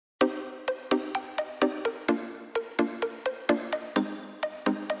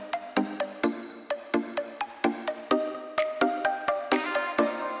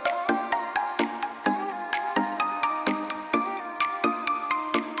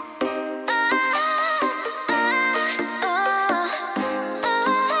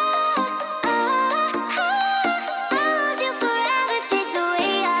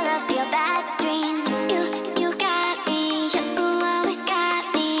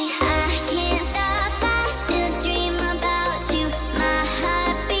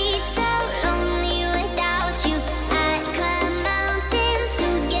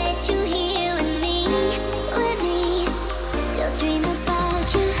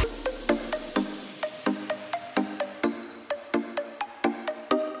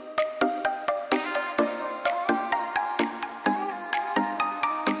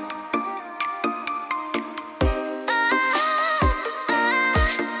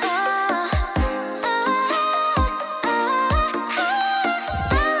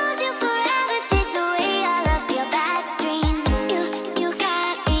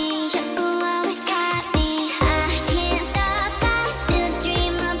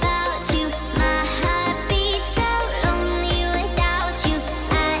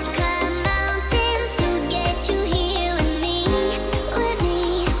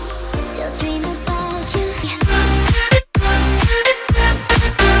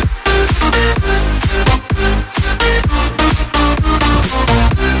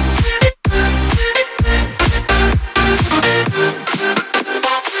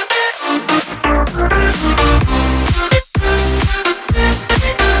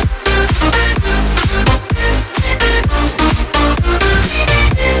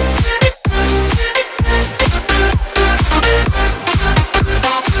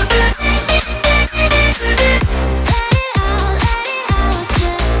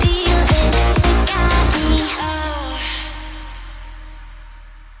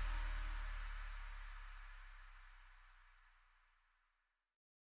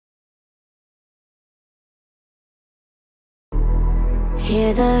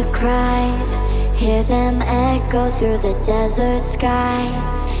Hear the cries, hear them echo through the desert sky.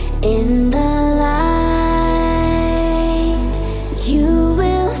 In the light, you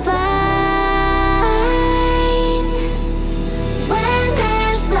will find. When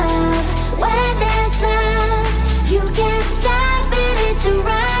there's love, you can't stop it, it's a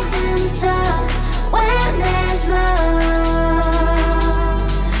rising sun. When there's love,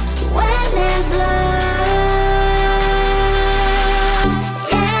 when there's love.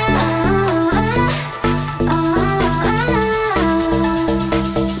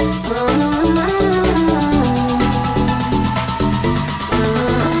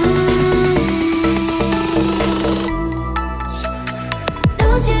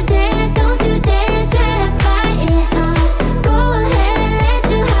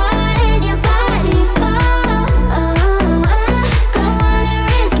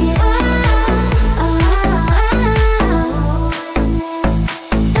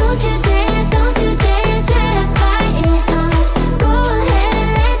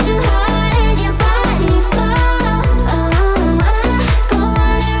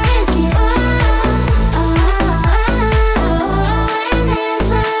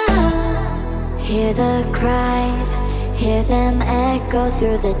 Go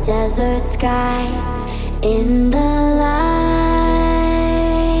through the desert sky. In the light,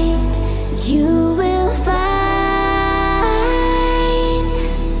 you will find.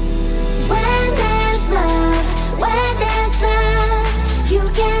 When there's love, you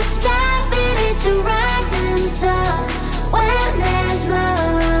can't stop it, it's a rising sun. When there's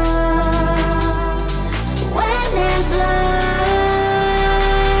love, when there's love.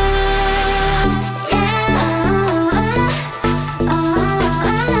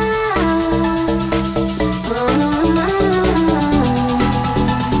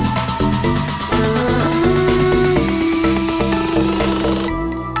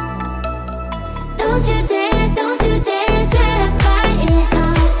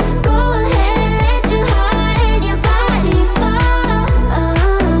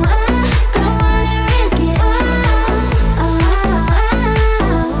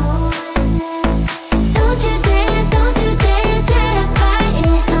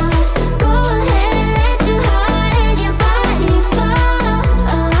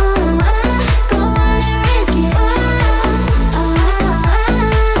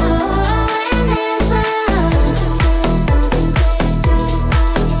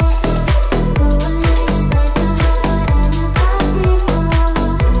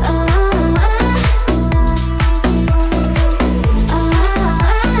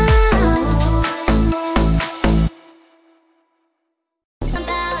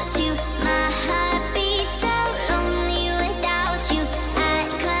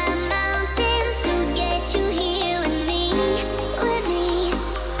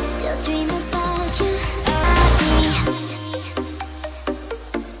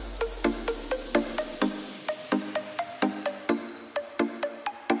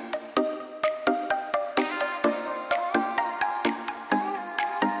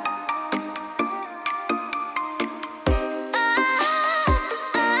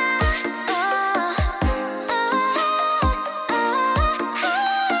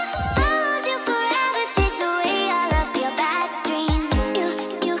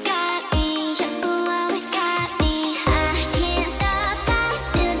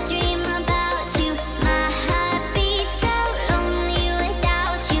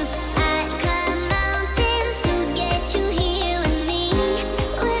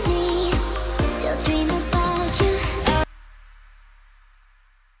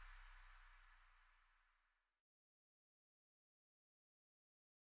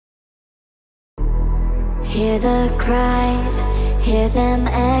 Hear the cries, hear them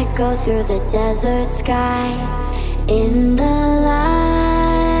echo through the desert sky. In the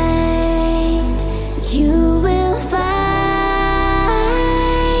light, you will find.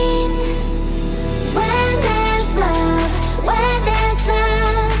 When there's love,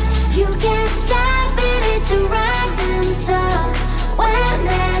 you can't stop it, it's a rising sun. When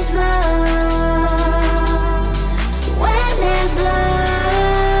there's love, when there's love.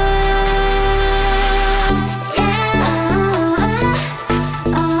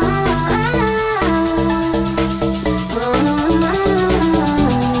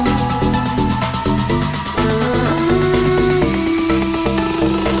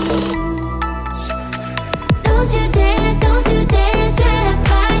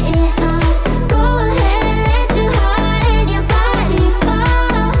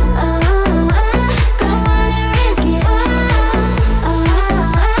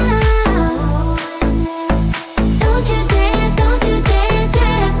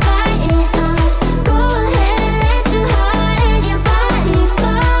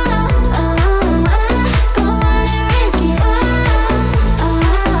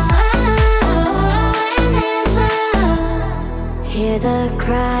 your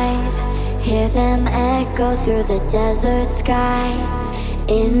cries, hear them echo through the desert sky.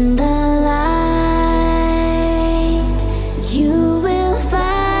 In the light, you will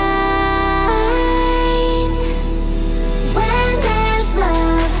find. When there's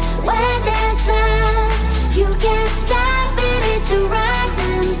love, you can't stop it, it's a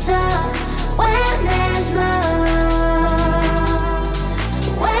rising sun. When there's love,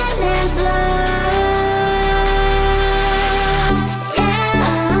 when there's love.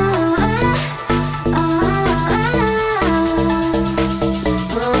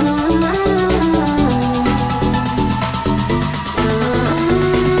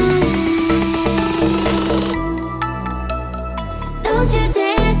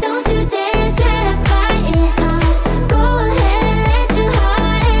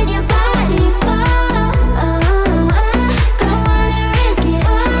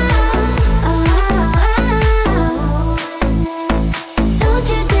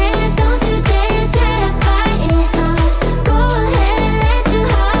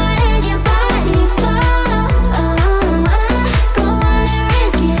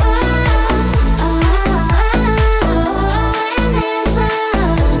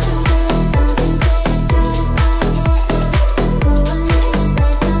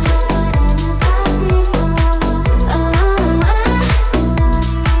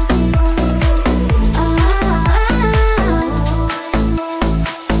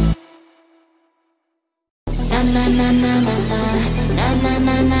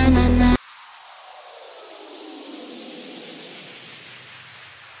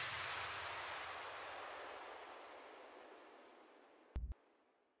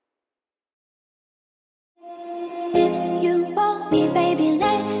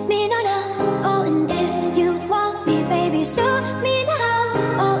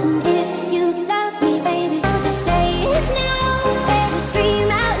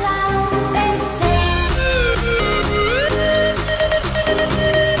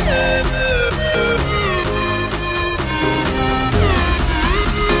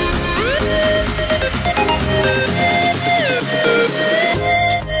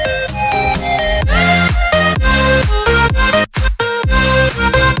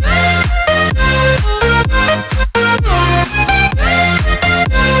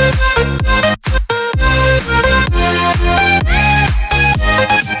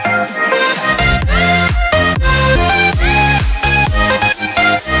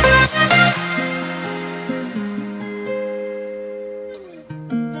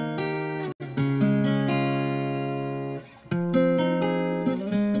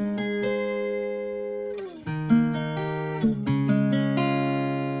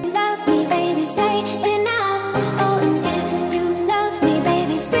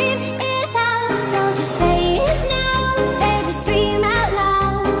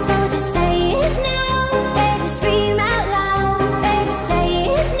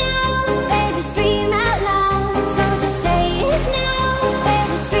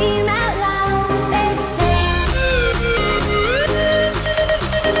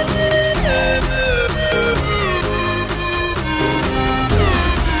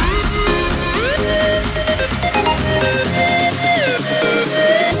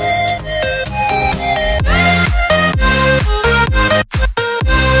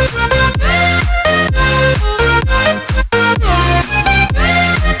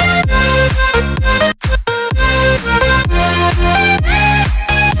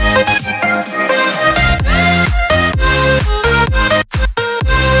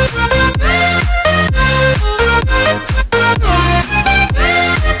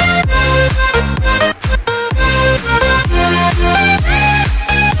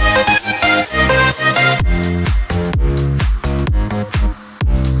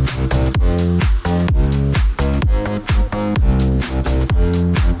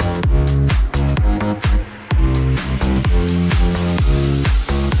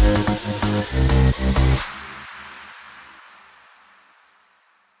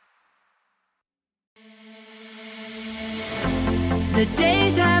 The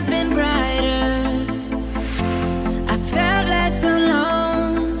days have been brighter. I felt less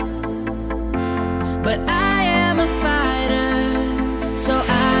alone. But I am a fighter, so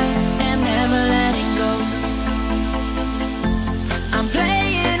I am never letting go. I'm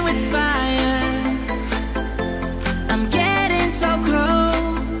playing with fire. I'm getting so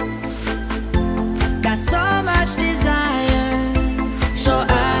cold. Got so much desire, so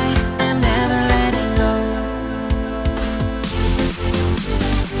I am never letting go.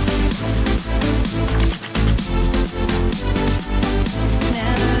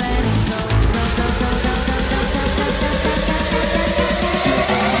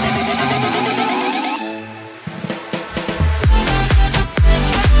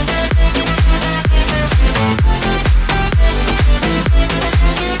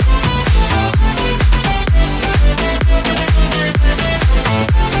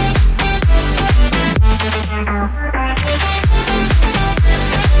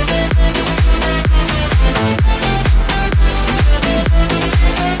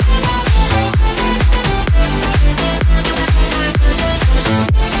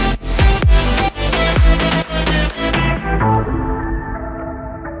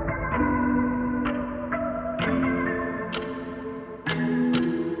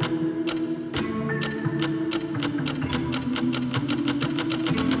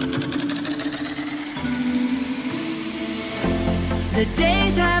 The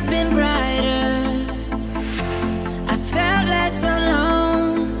days have been brighter. I felt less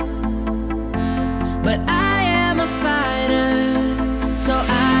alone, but I am a fighter, so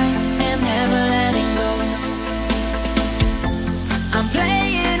I am never letting go. I'm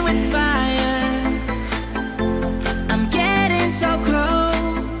playing with fire. I'm getting so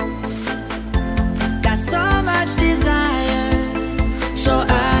close. Got so much desire, so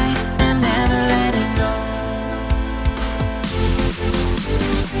I am never letting go.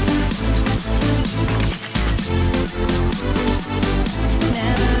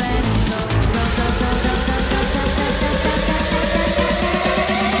 Never letting go.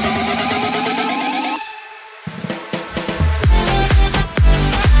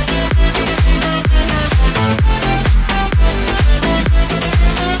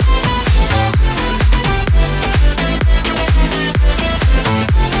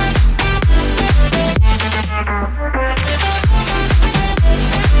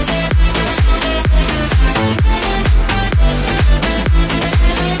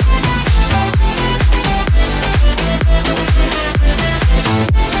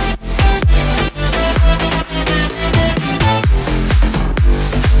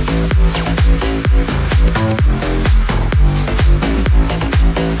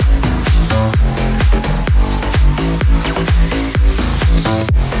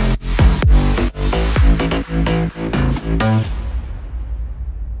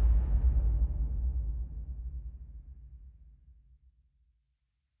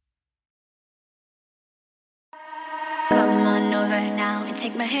 Come on over now and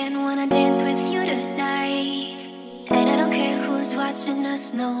take my hand, wanna dance with you tonight. And I don't care who's watching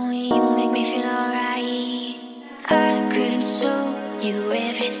us, no, you make me feel alright. I could show you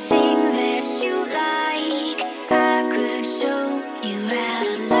everything that you like. I could show you how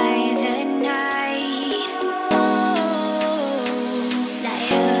to light the night. Oh,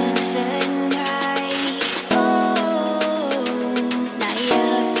 light up the night. Oh, light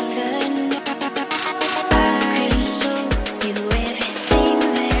up the night. I could show you everything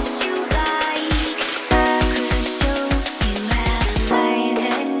that you like. I could show you how to light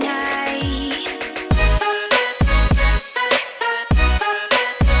the night.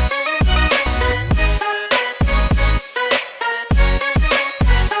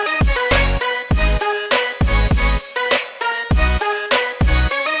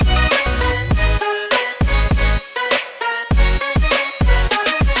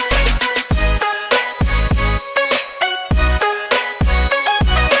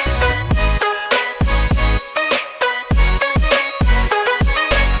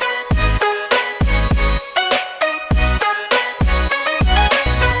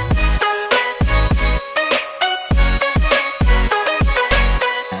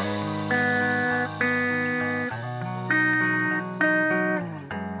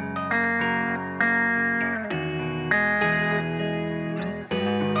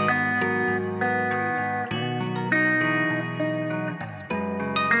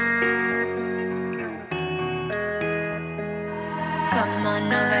 Come on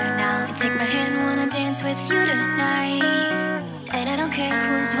over now and take my hand, wanna dance with you tonight. And I don't care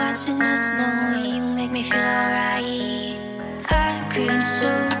who's watching us, no, you make me feel alright. I could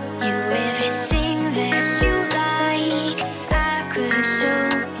show you everything that you like. I could show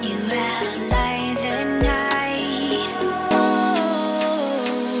you how to light the night. Oh,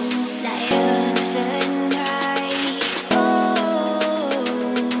 light up the night. Oh,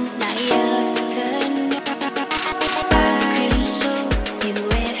 light up the night. I could show you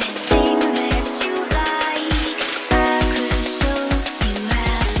everything that you like. I could show you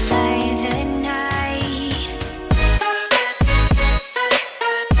how to light the night.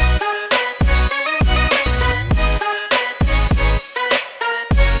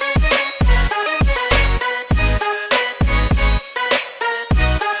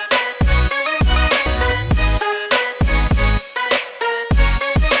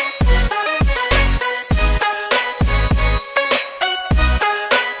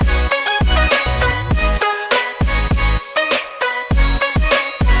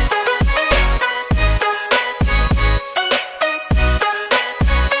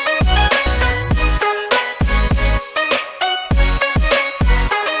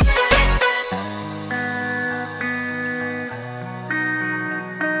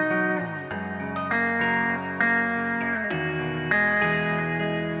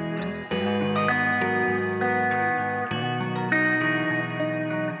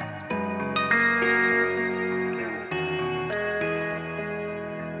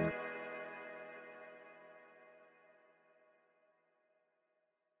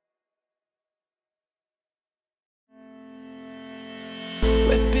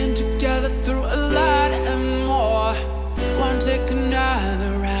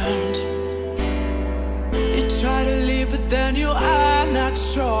 then you are not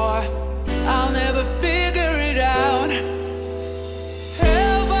sure. I'll never figure it out.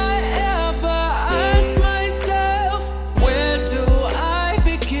 Have I ever asked myself, where do I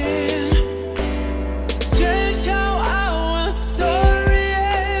begin? Change how our story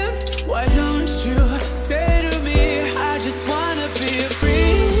ends. Why don't you say to me, I just wanna be free?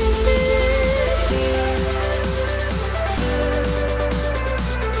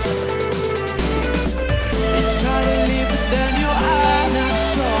 You try to leave, but then you are not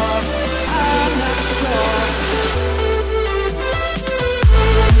sure. I'm not sure.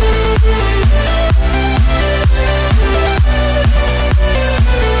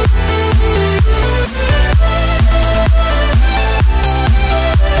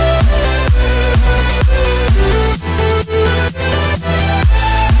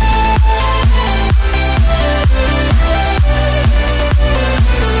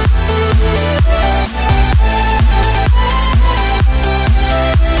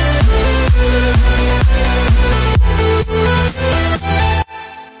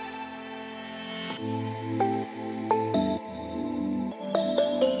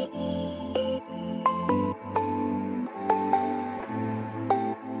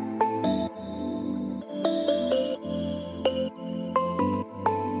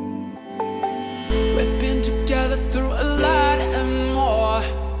 We've been together through a lot and more.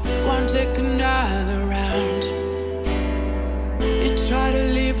 Won't take another round. You try to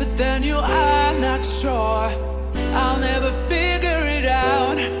leave, but then you are not sure. I'll never figure it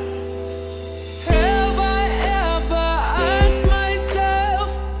out. Have I ever asked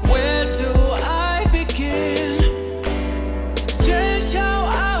myself, where do I begin? Change how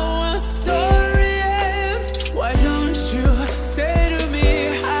our story ends. Why don't you say to me,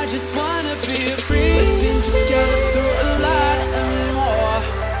 I just wanna be free? We've been together through a lot and more.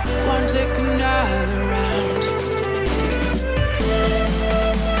 Won't take another round.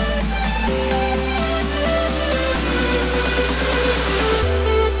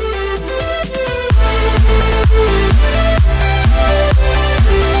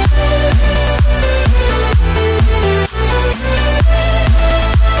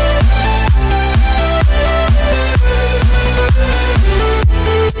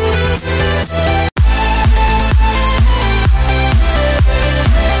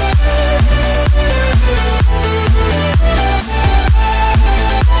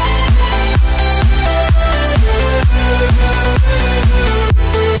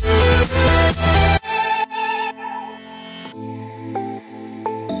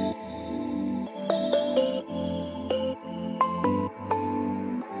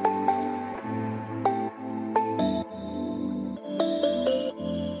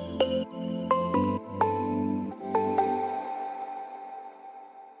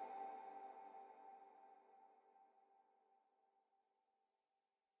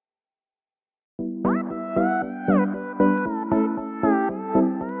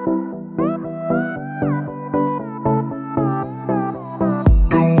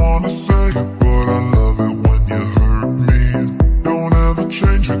 Don't wanna say it, but I love it when you hurt me. Don't ever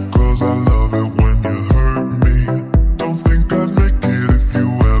change it, cause I love it when you hurt me. Don't think I'd make it if you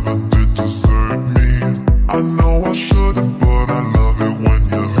ever did desert me. I know I shouldn't, but I love it when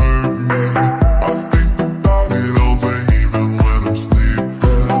you hurt me. I think about it all day, even when I'm sleeping.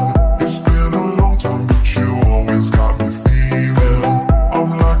 It's been a long time, but you always got me feeling. I'm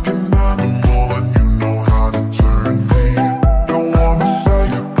like an animal and you know how to turn me. Don't wanna say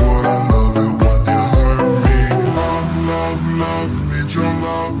it, but I love it when you hurt me. Love, love, love, need your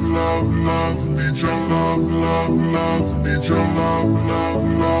love, love, love, need your love, love, love, need your love, love,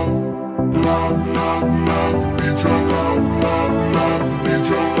 love, love, love, love, need your love, love, love, need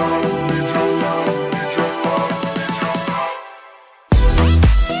your love, need your love, need your love, need your love.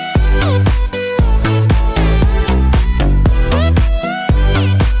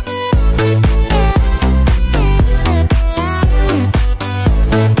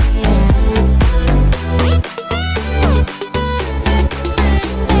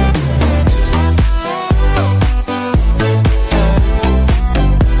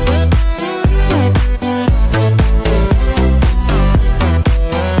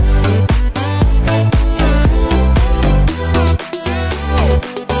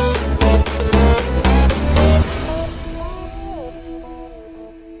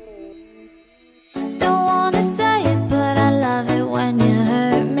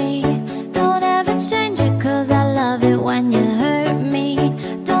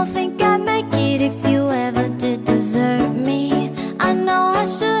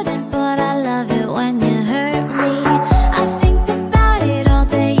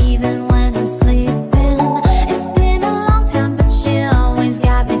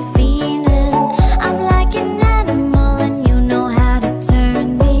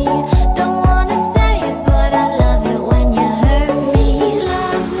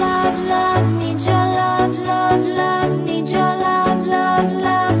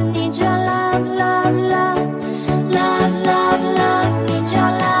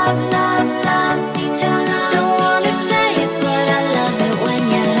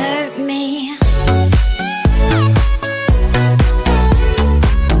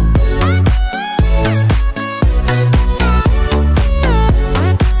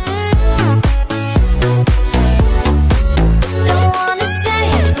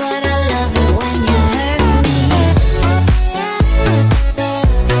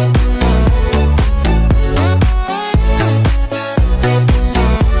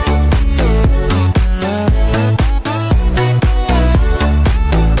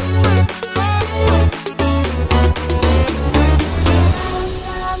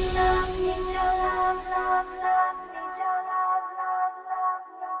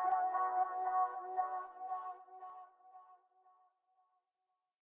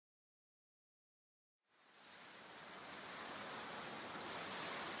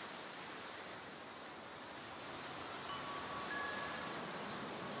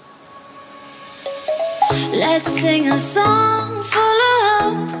 Let's sing a song full of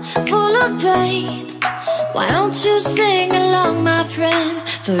hope, full of pain. Why don't you sing along, my friend?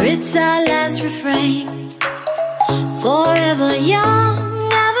 For it's our last refrain. Forever young,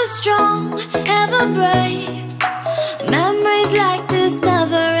 ever strong, ever brave. Memories like this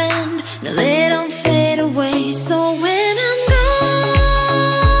never end. No, they don't fade away. So when I'm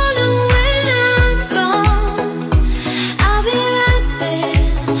gone, oh, when I'm gone, I'll be right there,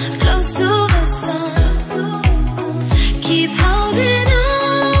 close to the sun. Keep holding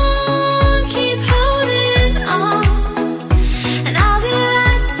on, keep holding on. And I'll be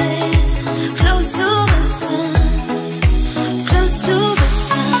right there, close to the sun, close to the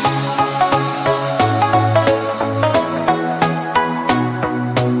sun.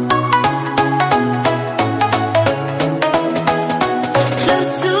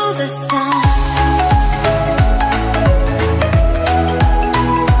 Close to the sun.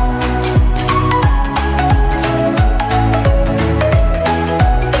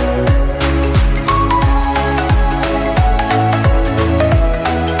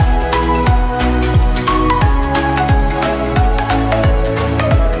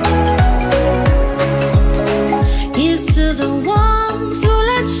 Here's to the ones who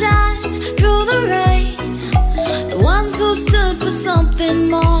let shine through the rain, the ones who stood for something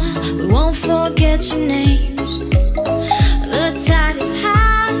more. We won't forget your names. The tide is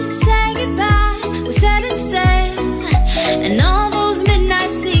high, say goodbye, we're setting sail. And all those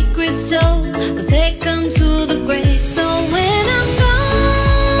midnight secrets told, we'll take them to the grave. So when I'm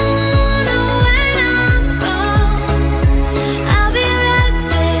gone, oh, when I'm gone, I'll be right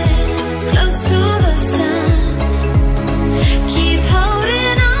there, close to the sun. Keep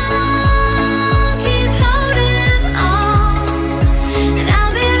holding on, keep holding on. And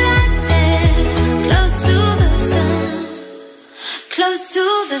I'll be right there, close to the sun, close to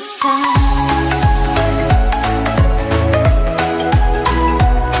the sun. Close to the sun.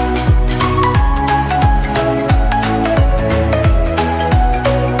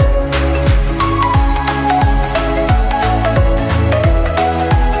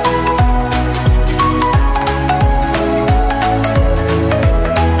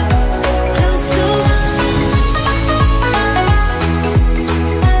 Close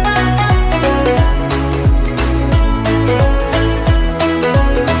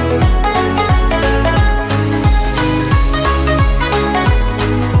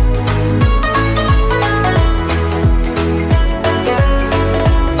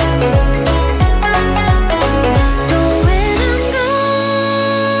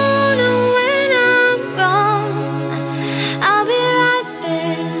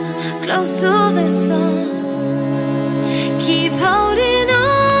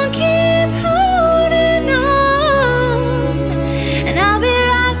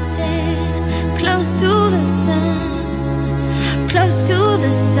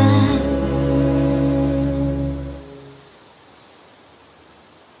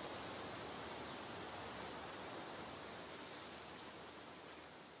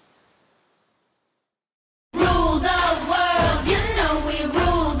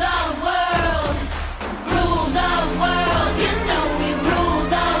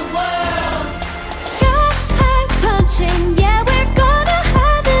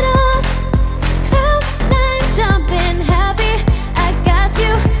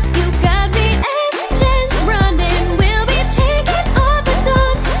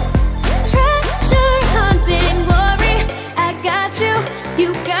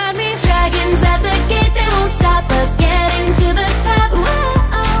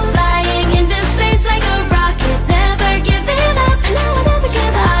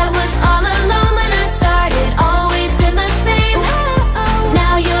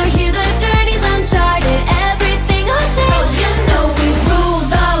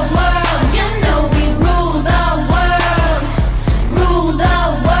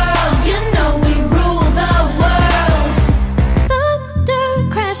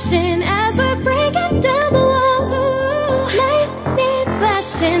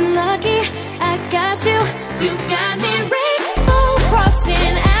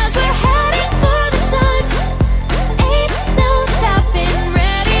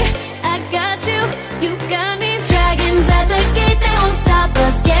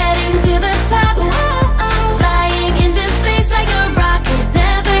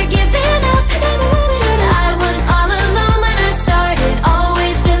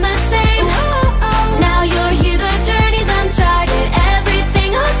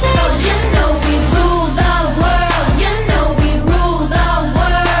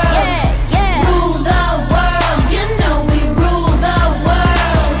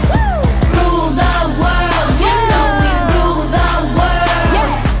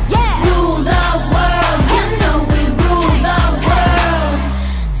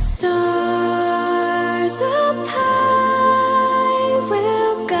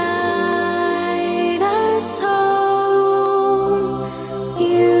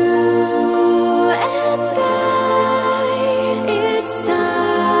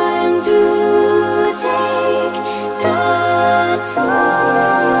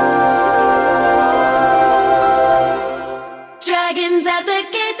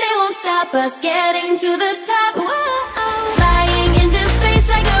stop us getting to the top. Whoa. Flying into space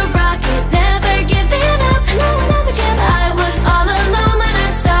like a rocket, never giving up. No, I never give up. I was all alone when I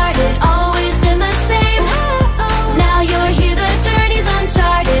started, always been the same. Now you're here, the journey's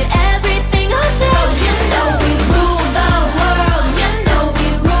uncharted, everything will change. You know we rule the world. You know we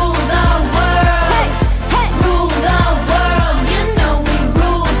rule the world. Rule the world. You know we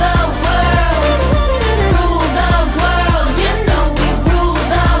rule the world. Rule the world. You know we rule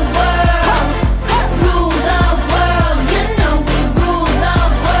the world. Rule the world. You know we rule the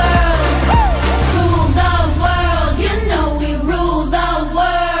world. Rule the world. You know we rule the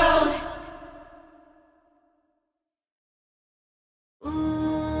world.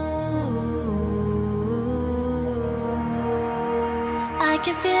 I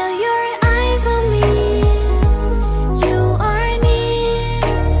can feel your eyes on me. You are near,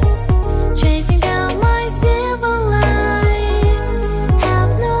 chasing down my silver light.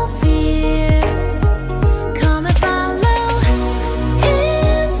 Have no fear. Come and follow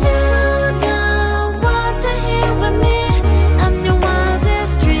into the water here with me. I'm your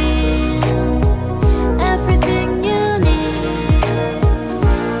wildest dream, everything you need.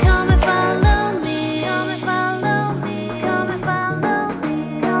 Come and follow me. Come and follow me. Come and follow me.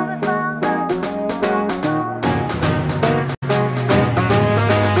 Come and follow me.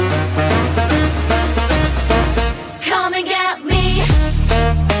 Come and get me.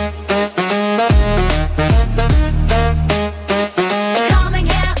 Come and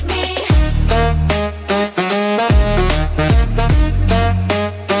get me.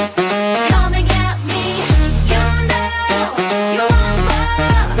 Come and get me. You know you want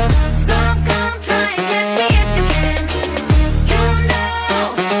more, so come try and catch me if you can. You know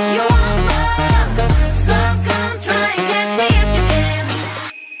you want more, so come try and catch me if you can.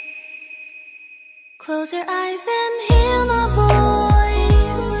 Close your eyes and hear my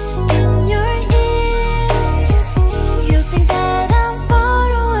voice in your ears. You think that I'm far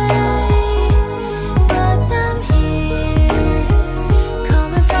away, but I'm here.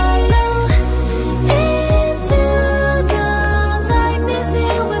 Come and follow into the darkness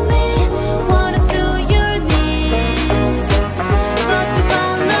here with me. Water to your knees, but you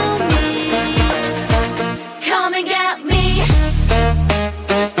follow me. Come and get me.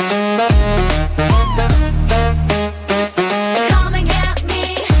 Come and get me.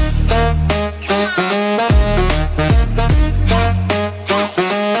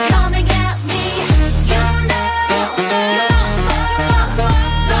 Come and get me. You know you want more,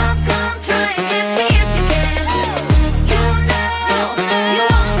 so come try and catch me if you can. You know you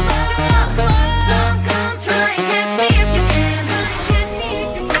want more, so come try and catch me if you can.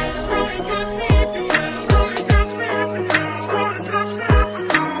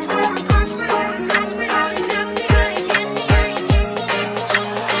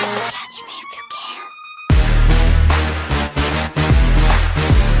 Catch me if you can.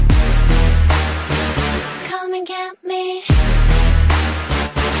 Come and get me.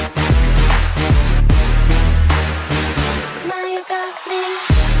 Now you got me.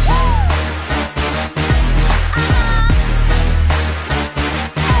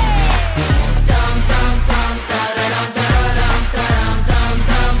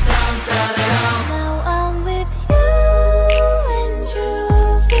 Now I'm with you and you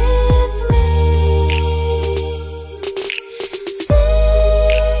with me,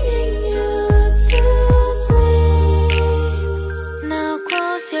 singing you to sleep. Now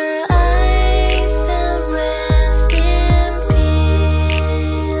close your eyes and rest in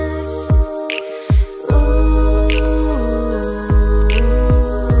peace. Ooh.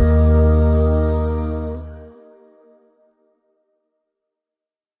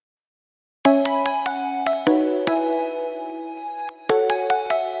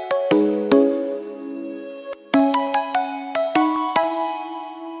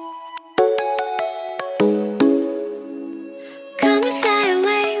 Come and fly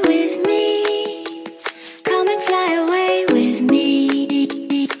away with me. Come and fly away with me.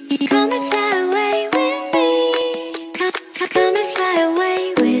 Come and fly away with me. Come and fly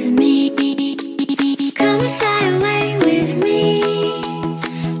away with me. Come and fly away with me.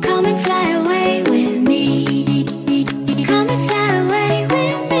 Come and fly away with me. Come and fly away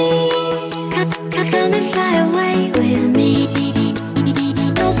with me. Come and fly away with me.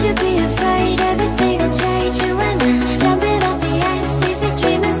 Don't you be afraid, everything will change. You and I jumping off the edge. They say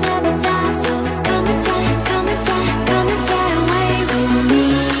dreamers never die, so come and fly, come and fly, come and fly away with me.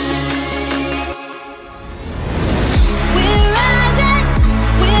 We're rising,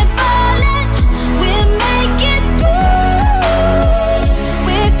 we're falling, we're making through.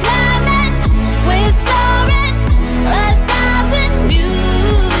 We're climbing, we're soaring, 1,000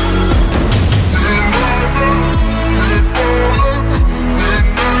 views.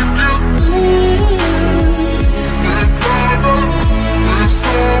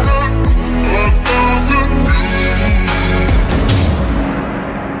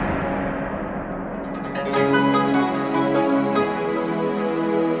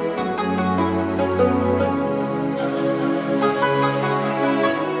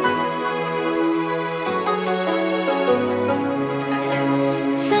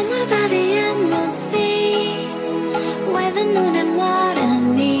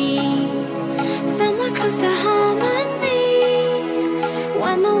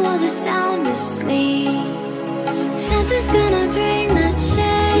 Something's gonna bring the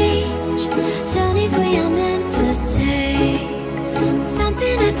change. Journeys we are meant to take.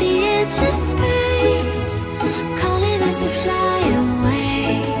 Something at the edge of space, calling us to fly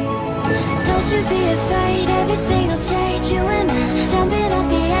away. Don't you be afraid, everything will change. You and I, jumping off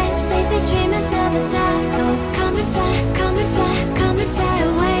the edge. They say dreamers never die, so come and fly, come and fly, come and fly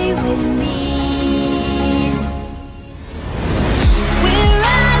away with me. We're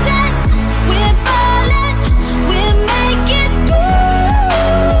rising, we're falling, we're making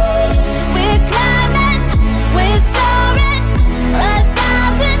through. We're climbing, we're soaring,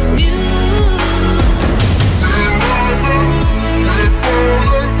 1,000 views. We're rising, we're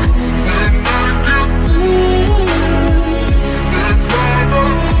falling, we're making through. We're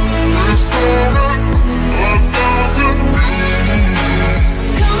climbing, we're soaring, 1,000 views.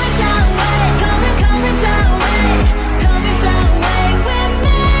 Come and fly away, come and fly away, come and fly away with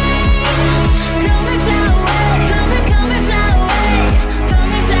me. Come and fly away, come and fly away,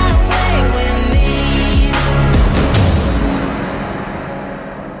 come and fly away with me.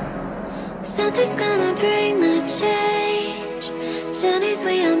 Something's gonna bring the change. Journeys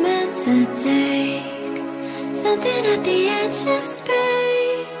we are meant to take. Something at the edge of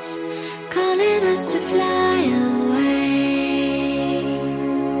space, calling us to fly away.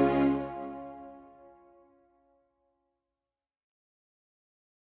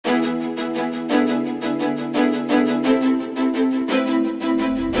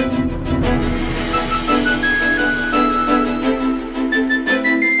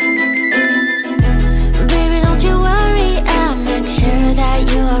 Baby, don't you worry, I'll make sure that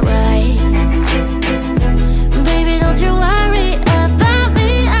you are right. Baby, don't you worry about me,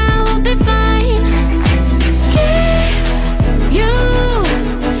 I will be fine. Give you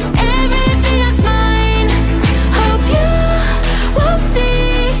everything that's mine. Hope you won't see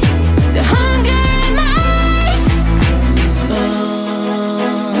the hunger in my eyes.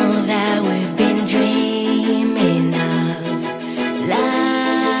 All that we've been dreaming of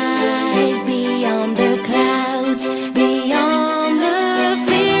lies beyond the clouds, beyond the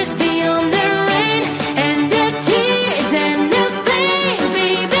fears, beyond the rain and the tears and the pain.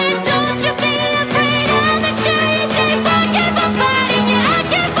 Baby, don't you be afraid, I'll make sure you're safe. I keep on fighting, yeah, I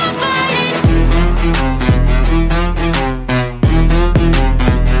keep on fighting.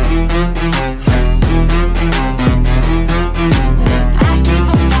 I keep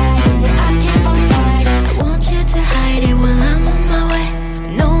on fighting, yeah, I keep on fighting. I want you to hide it while I'm on my way.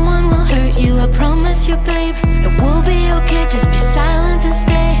 No one will hurt you, I promise you, babe. It will be okay, just be silent and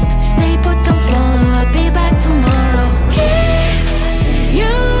stay put, don't follow. I'll be back tomorrow. Give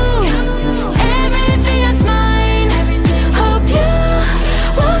you everything that's mine. Hope you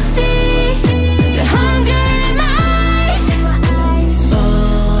won't see the hunger in my eyes.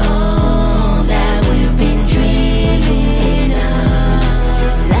 All that we've been dreaming of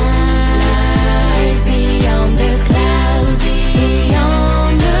lies beyond the clouds,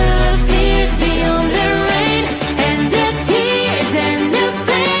 beyond the fears, beyond the rain and the tears and the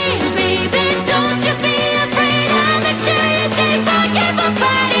pain. Baby, don't you be afraid, I'll make sure you're safe. I keep on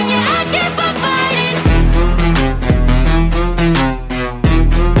fighting, yeah, I keep on fighting.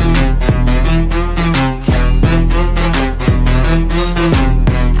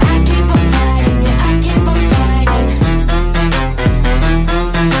 I keep on fighting, yeah, I keep on fighting.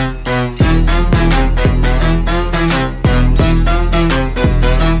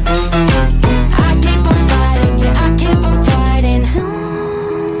 I keep on fighting, yeah, I keep on fighting.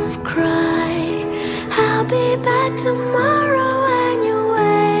 Don't cry, I'll be back tomorrow when you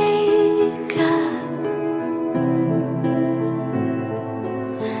wake up.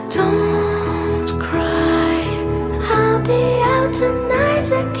 Don't cry, I'll be out tonight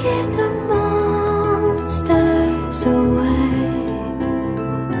to keep the monsters away.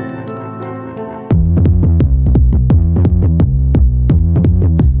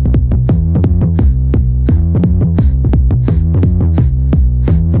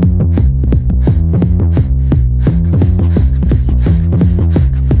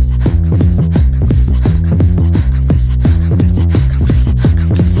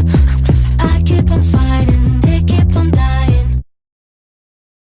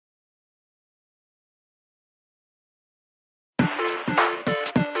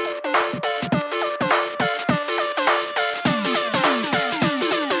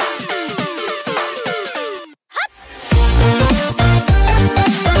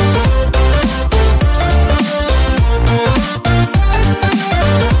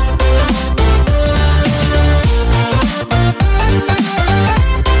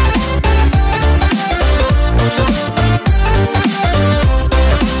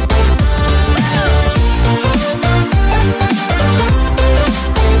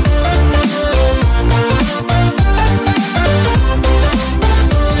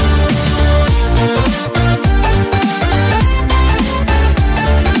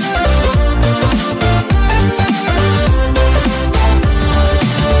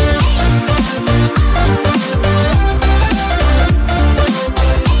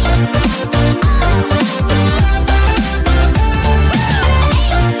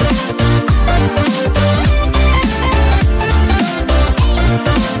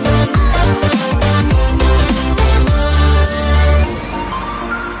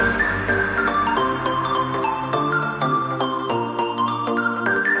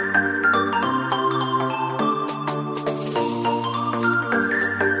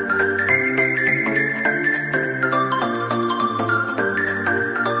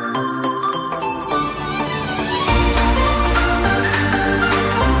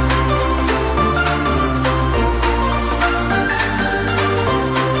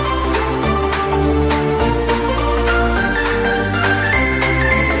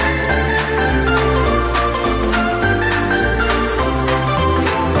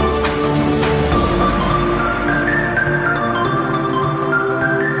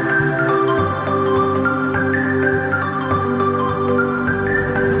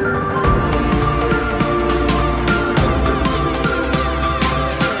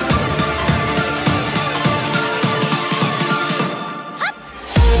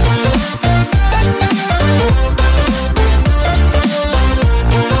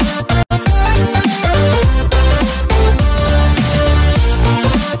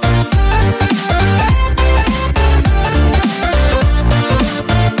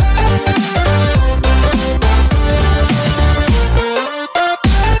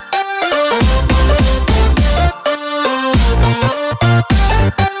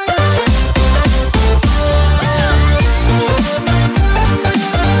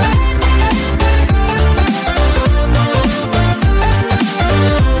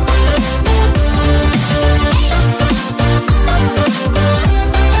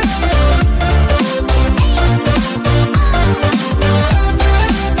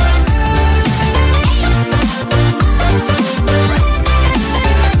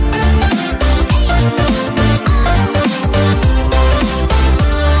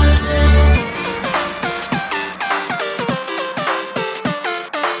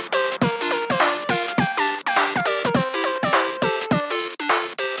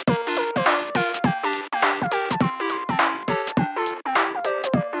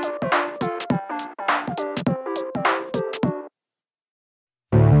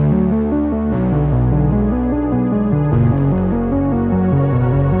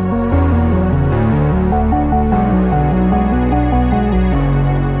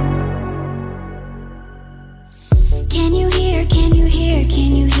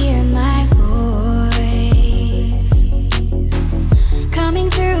 coming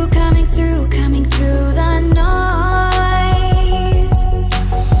through, coming through, coming through the noise.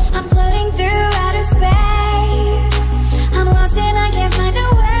 I'm floating through outer space. I'm lost and I can't find a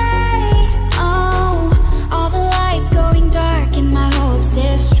way. Oh, all the lights going dark and my hopes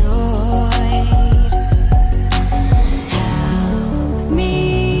destroyed. Help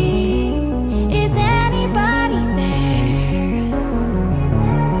me, is anybody there?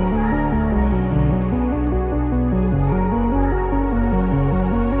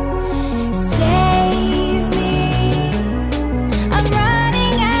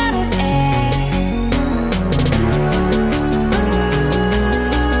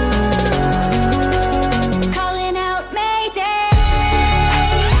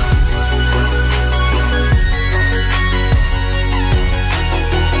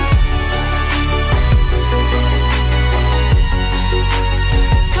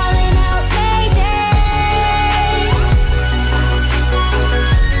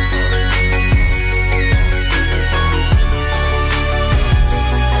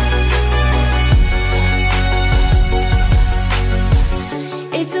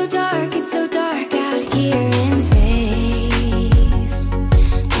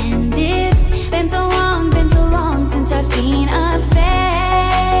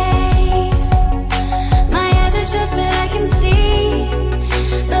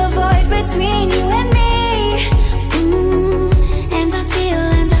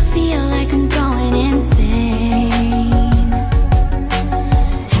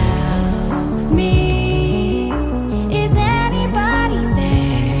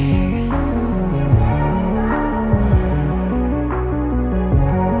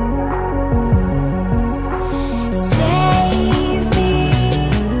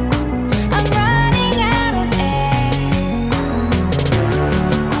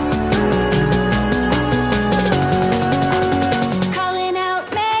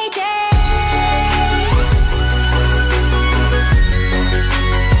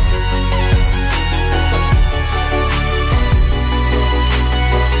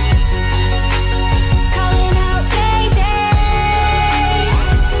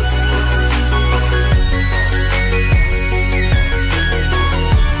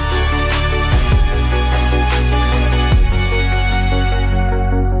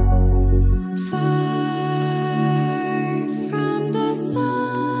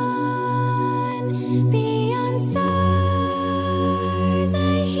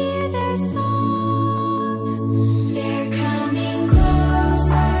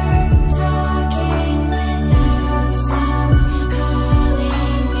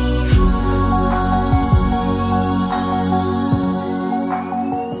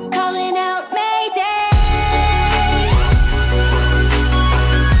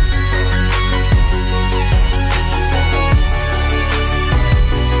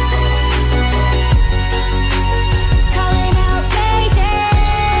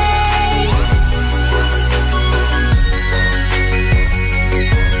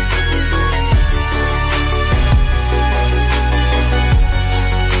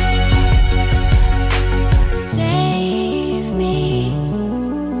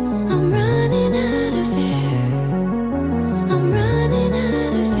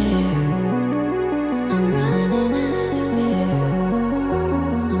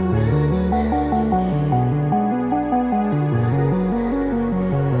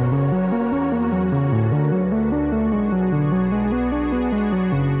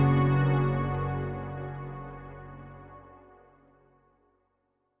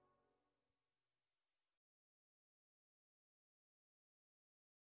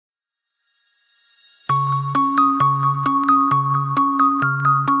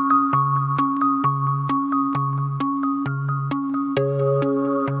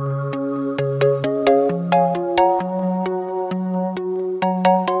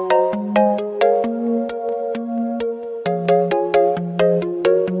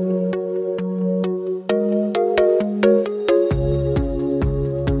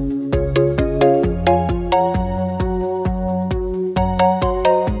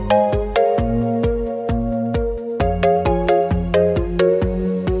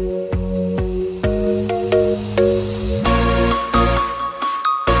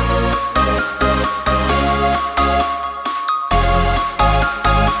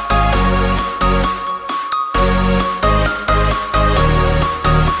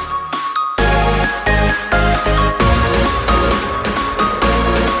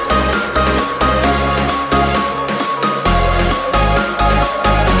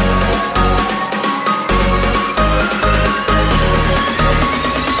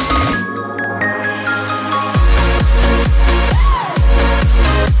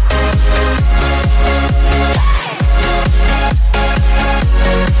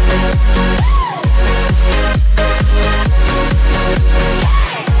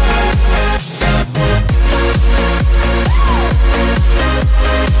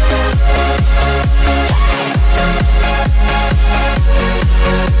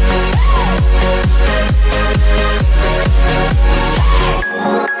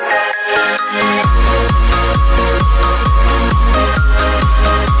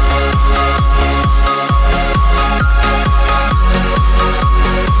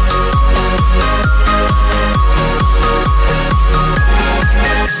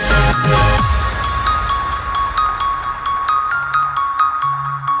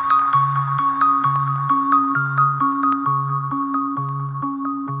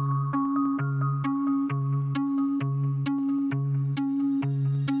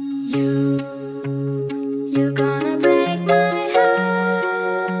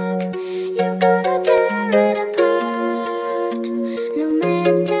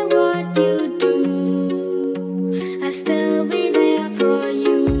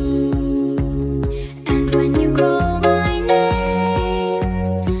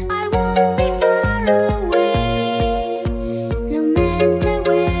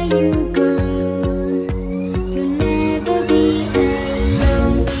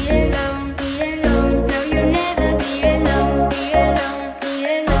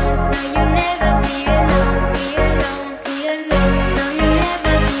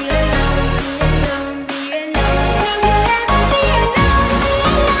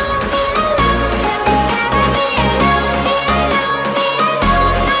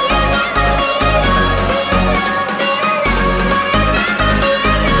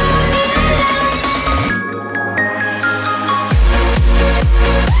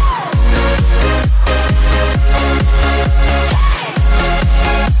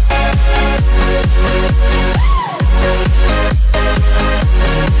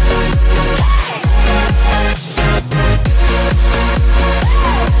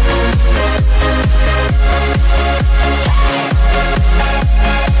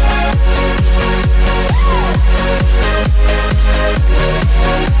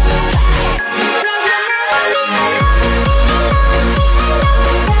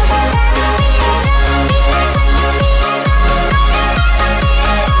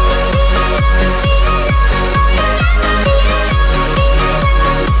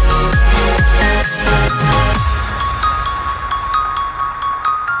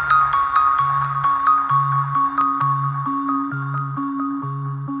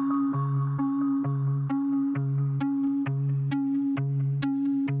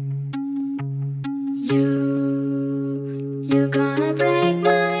 You're gonna break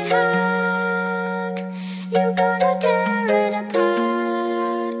my heart. You're gonna tear it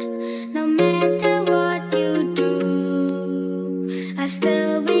apart. No matter what you do, I'll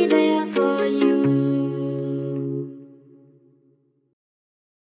still be there for you.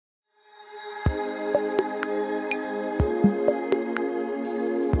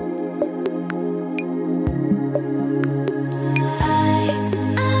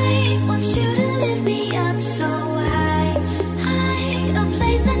 I want you to lift me up so high, high.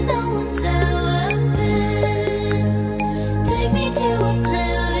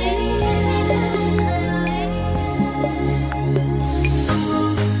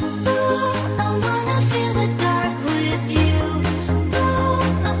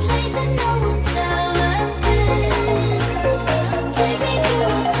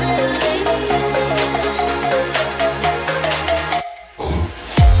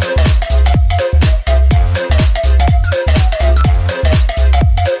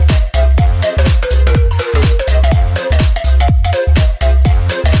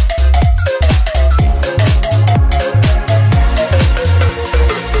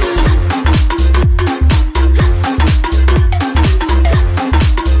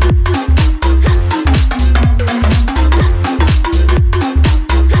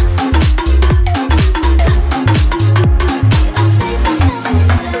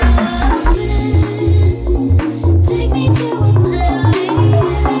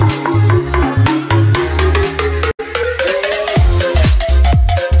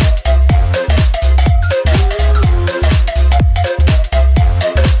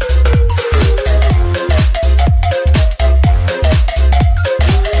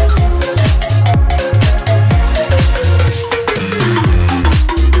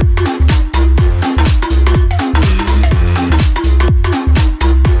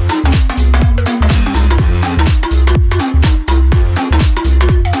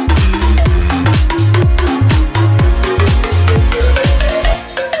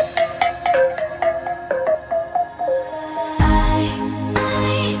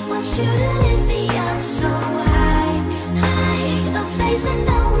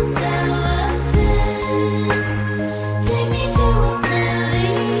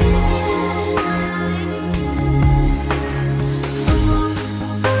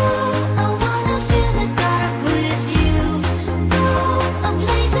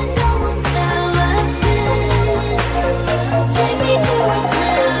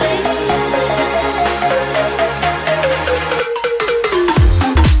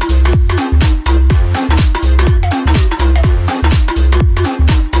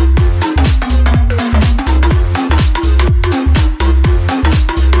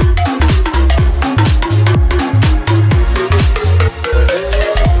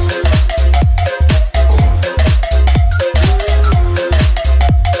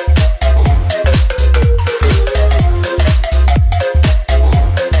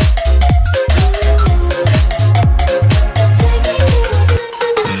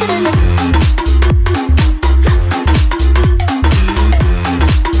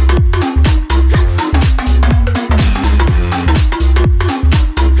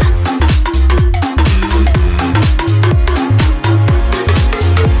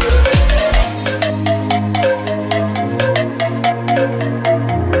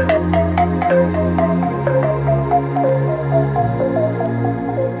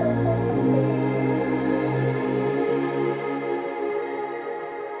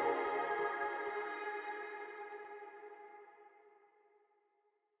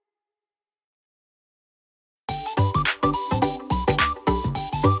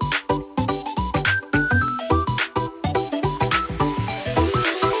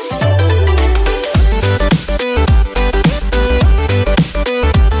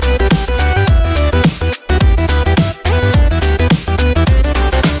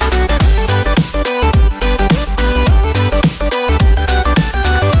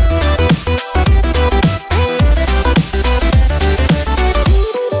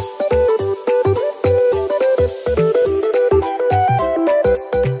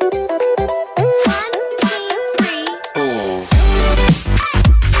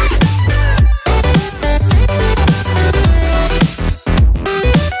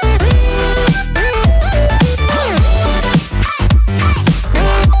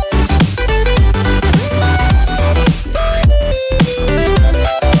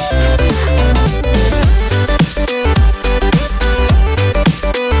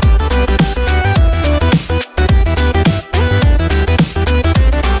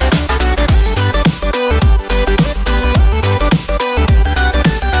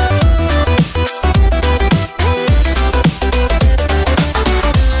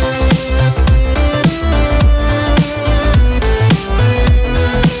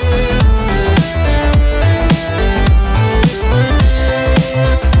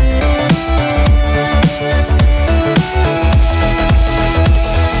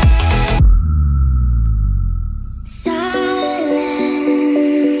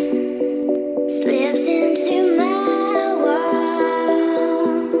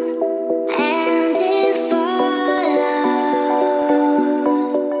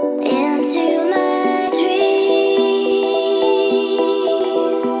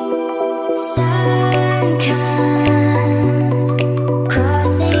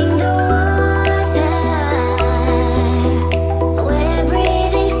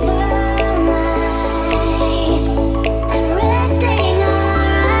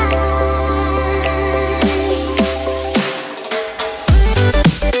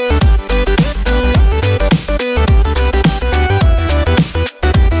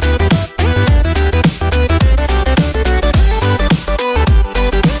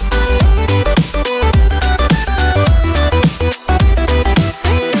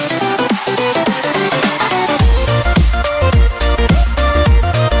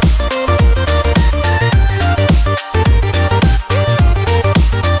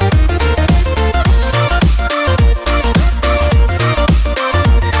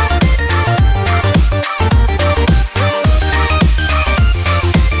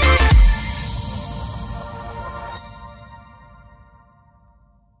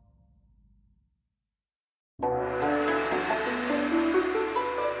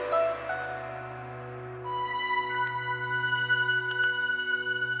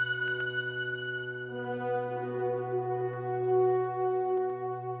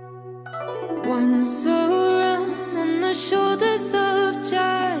 Once around on the shoulders of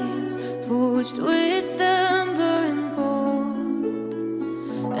giants, forged with amber and gold.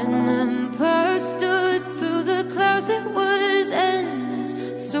 An empire stood through the clouds, it was endless.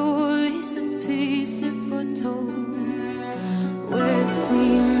 Stories of peace it foretold. Where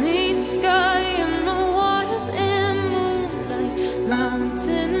seamy sky and the water in moonlight,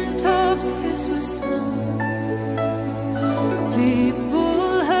 mountain tops kissed with snow.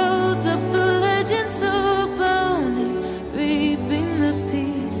 People held up the legends of bounty, reaping the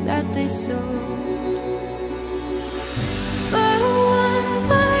peace that they sowed. By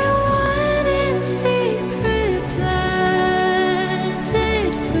one in secret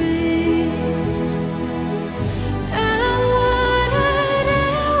planted green, and watered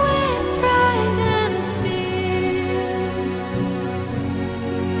it with pride and fear.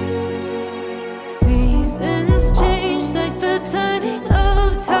 Seasons change like the turning of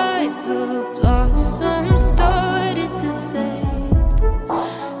tides. The blossoms started to fade.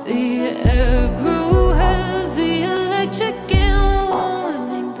 The air grew heavy, electric in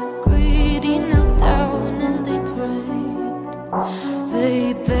warning. The greedy knelt down and they prayed. They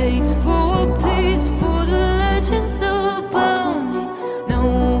begged for peace, for the legends of bounty. No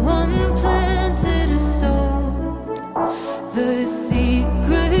one planted a soul. The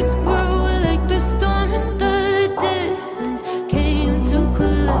secrets grow like the storm in the distance, came to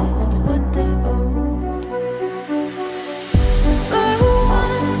collect what they owed. By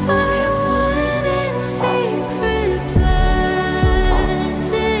one in secret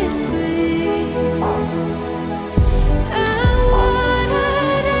planted green, and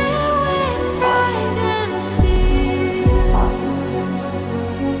watered it with pride and fear.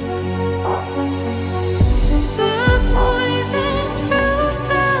 The poison fruit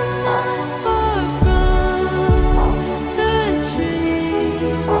fell not far from the tree.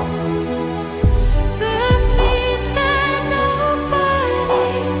 The fiend that nobody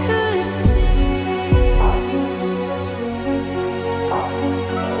could see.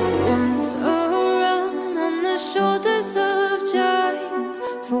 Once around on the shoulders of giants,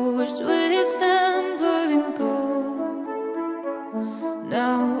 forged with amber and gold.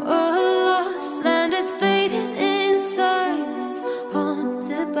 Now a lost land is fading in silence,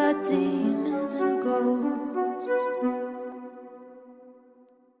 haunted by demons and ghosts.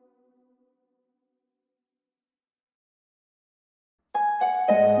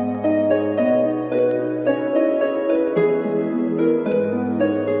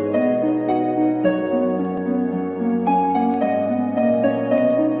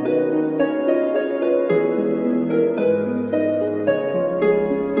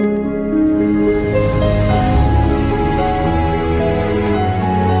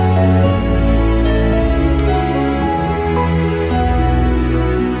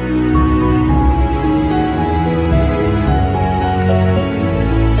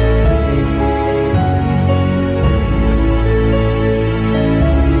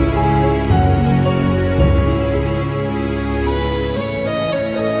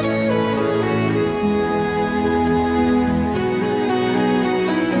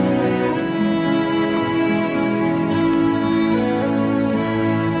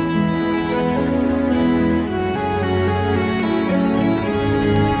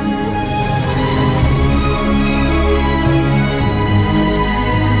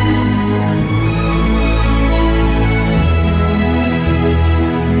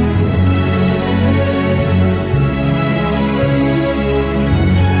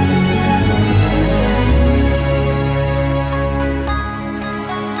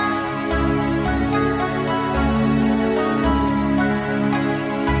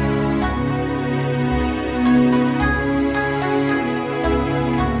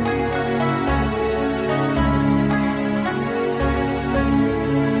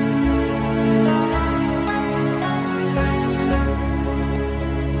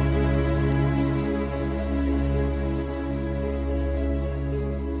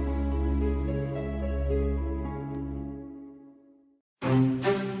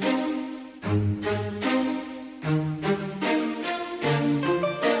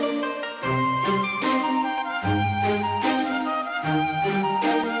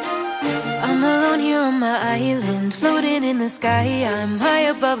 I'm alone here on my island, floating in the sky. I'm high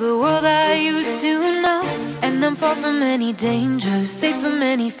above the world I used to know, and I'm far from any danger, safe from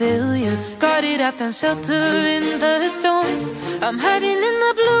any failure. Guarded, I found shelter in the storm. I'm hiding in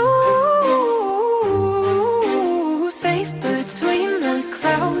the blue, safe between the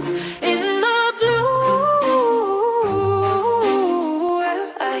clouds. In the blue, where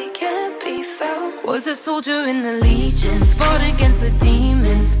I can't be found. Was a soldier in the legions, fought against the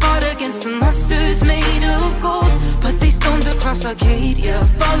demons, fought against the monsters.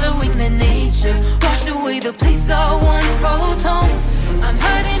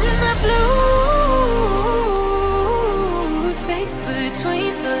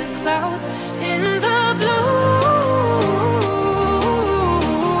 between the clouds in the blue,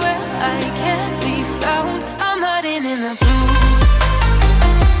 where I can't be found. I'm hiding in the blue.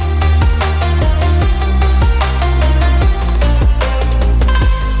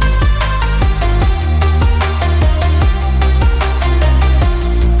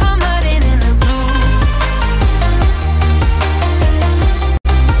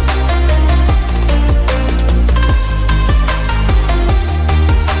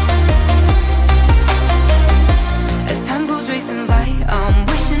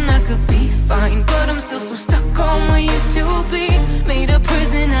 But I'm still so stuck on what used to be. Made a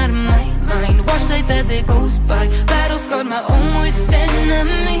prison out of my mind. Watch life as it goes by. Battle scarred my own worst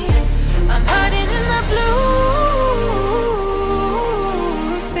enemy. I'm hiding in the blue,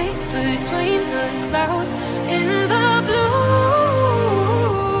 safe between the clouds in the blue,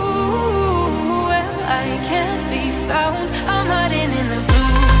 where I can't be found. I'm hiding in the blue.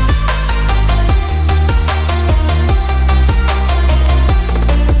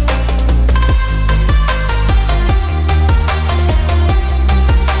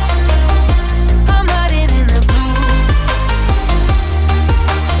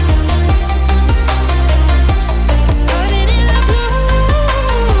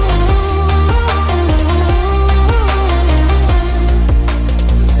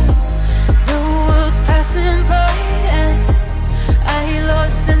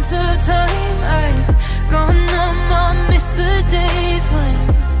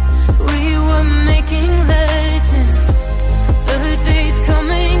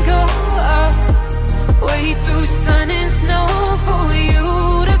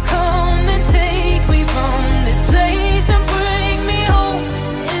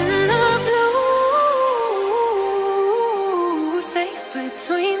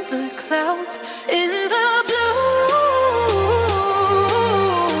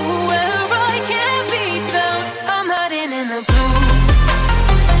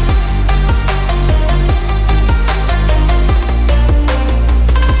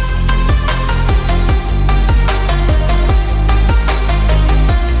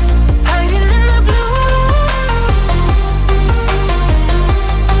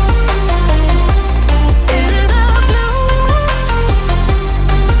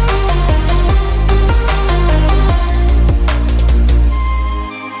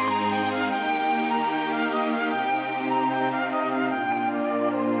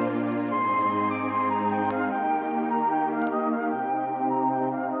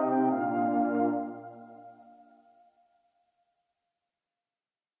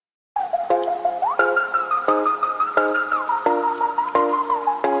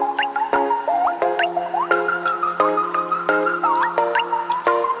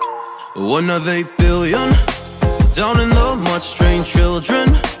 One of 8 billion, down in the mud, strange children,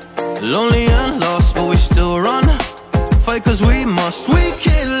 lonely and lost, but we still run. Fight cause we must, we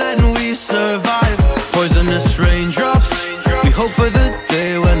kill and we survive. Poisonous raindrops, we hope for the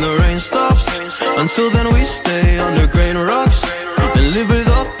day when the rain stops. Until then we stay under grain rocks and live with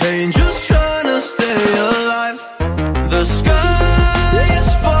the pain, just trying to stay alive. The sky is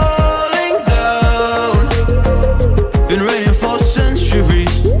falling down, been raining for centuries.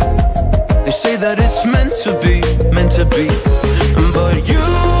 They say that it's meant to be, meant to be. But you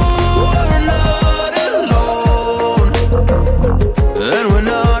are not alone, and we're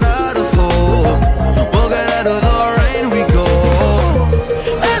not out of hope. We'll get out of the rain we go.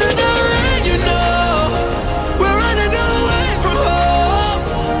 Out of the rain, you know, we're running away from home.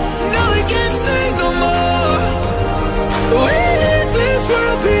 Now we can't stay no more. We leave this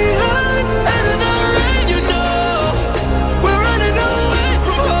world behind. Out of the rain, you know, we're running away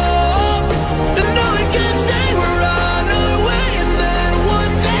from home. And now we can't stay, we're on our way. And then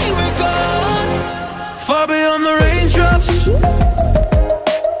one day we're gone, far beyond the raindrops,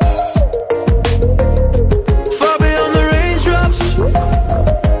 far beyond the raindrops.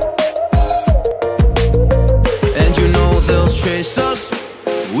 And you know they'll trace us,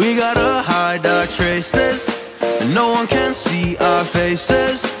 we gotta hide our traces. And no one can see our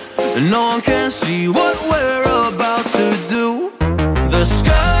faces, and no one can see what we're about to do. The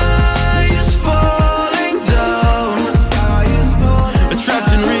sky